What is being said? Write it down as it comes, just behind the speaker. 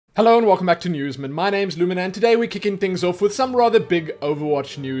Hello and welcome back to Newsmin. My name's Lumin and today we're kicking things off with some rather big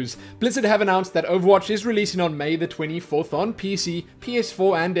Overwatch news. Blizzard have announced that Overwatch is releasing on May the 24th on PC,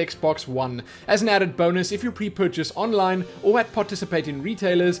 PS4 and Xbox One. As an added bonus, if you pre-purchase online or at participating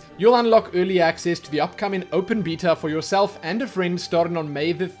retailers, you'll unlock early access to the upcoming open beta for yourself and a friend starting on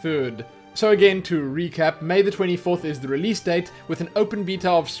May the 3rd. So again, to recap, May the 24th is the release date, with an open beta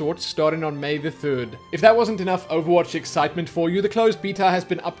of sorts starting on May the 3rd. If that wasn't enough Overwatch excitement for you, the closed beta has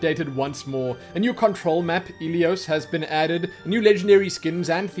been updated once more. A new control map, Ilios, has been added, new legendary skins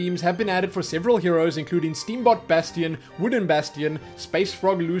and themes have been added for several heroes including Steambot Bastion, Wooden Bastion, Space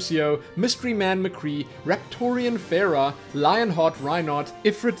Frog Lucio, Mystery Man McCree, Raptorian Pharah, Lionheart Reinhardt,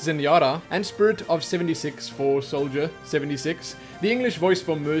 Ifrit Zenyatta, and Spirit of 76 for Soldier 76. The English voice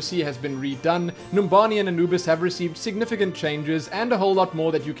for Mercy has been redone, Numbani and Anubis have received significant changes, and a whole lot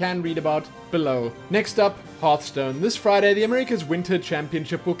more that you can read about below. Next up, Hearthstone. This Friday, the America's Winter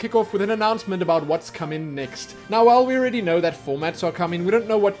Championship will kick off with an announcement about what's coming next. Now, while we already know that formats are coming, we don't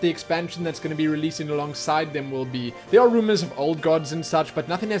know what the expansion that's going to be releasing alongside them will be. There are rumors of old gods and such, but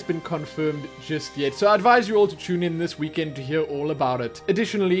nothing has been confirmed just yet, so I advise you all to tune in this weekend to hear all about it.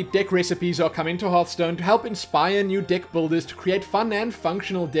 Additionally, deck recipes are coming to Hearthstone to help inspire new deck builders to create fun and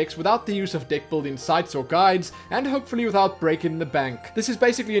functional decks without the use of deck building sites or guides, and hopefully without breaking the bank. This is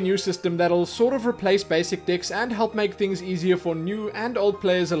basically a new system that'll sort of replace basic decks and help make things easier for new and old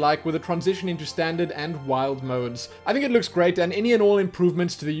players alike with a transition into standard and wild modes. I think it looks great, and any and all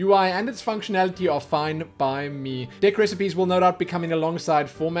improvements to the UI and its functionality are fine by me. Deck recipes will no doubt be coming alongside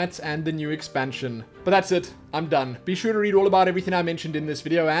formats and the new expansion. But that's it, I'm done. Be sure to read all about everything I mentioned in this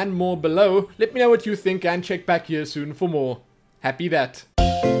video and more below. Let me know what you think and check back here soon for more. Happy that.